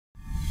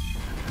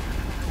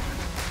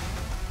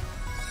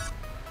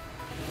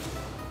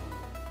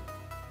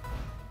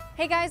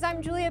Hey guys,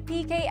 I'm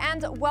Piquet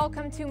and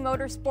welcome to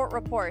Motorsport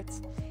Report.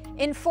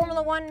 In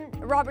Formula One,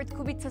 Robert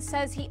Kubica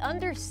says he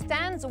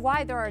understands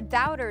why there are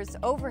doubters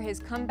over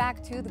his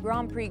comeback to the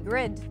Grand Prix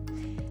grid.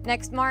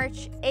 Next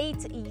March,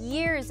 8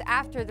 years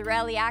after the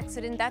rally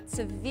accident that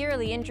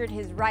severely injured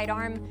his right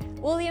arm,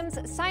 Williams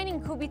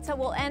signing Kubica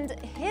will end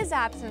his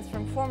absence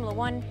from Formula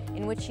One,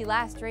 in which he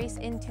last raced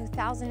in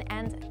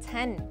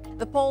 2010.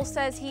 The poll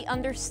says he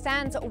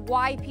understands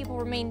why people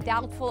remain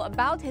doubtful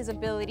about his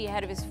ability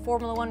ahead of his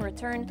Formula One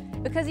return,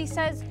 because he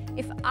says,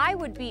 if I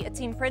would be a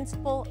team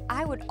principal,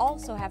 I would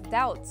also have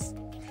doubts.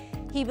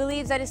 He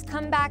believes that his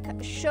comeback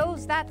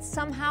shows that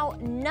somehow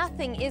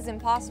nothing is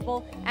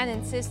impossible and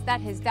insists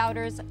that his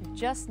doubters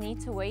just need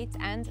to wait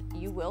and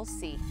you will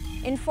see.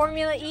 In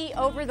Formula E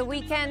over the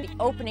weekend, the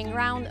opening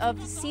round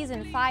of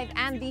Season 5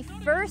 and the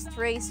first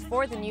race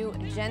for the new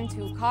Gen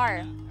 2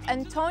 car.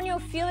 Antonio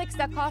Felix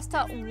da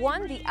Costa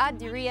won the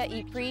Adria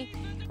E-Prix.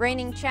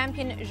 Reigning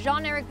champion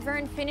Jean-Eric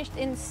Vergne finished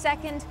in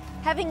second,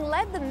 having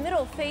led the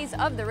middle phase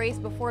of the race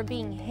before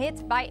being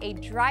hit by a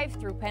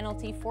drive-through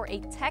penalty for a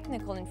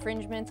technical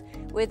infringement,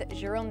 with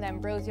Jérôme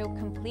D'Ambrosio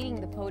completing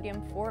the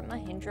podium for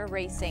Mahindra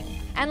Racing.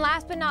 And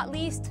last but not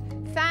least,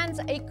 fans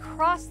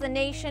across the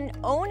nation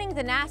owning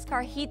the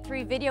NASCAR Heat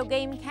 3 video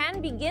game can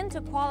begin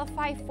to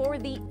qualify for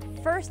the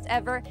first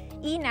ever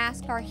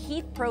eNASCAR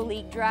Heat Pro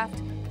League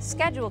draft,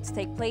 scheduled to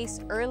take place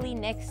early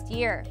next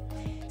year.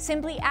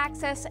 Simply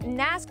access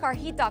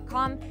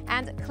NASCARheat.com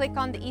and click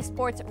on the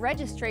esports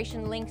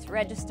registration link to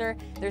register.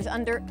 There's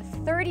under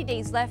 30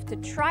 days left to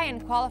try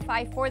and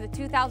qualify for the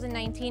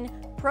 2019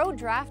 Pro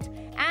Draft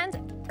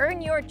and earn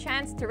your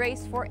chance to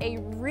race for a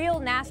real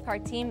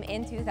NASCAR team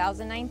in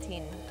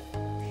 2019.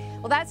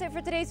 Well, that's it for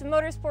today's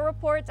Motorsport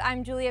Report.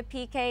 I'm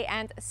Piquet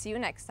and see you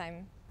next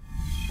time.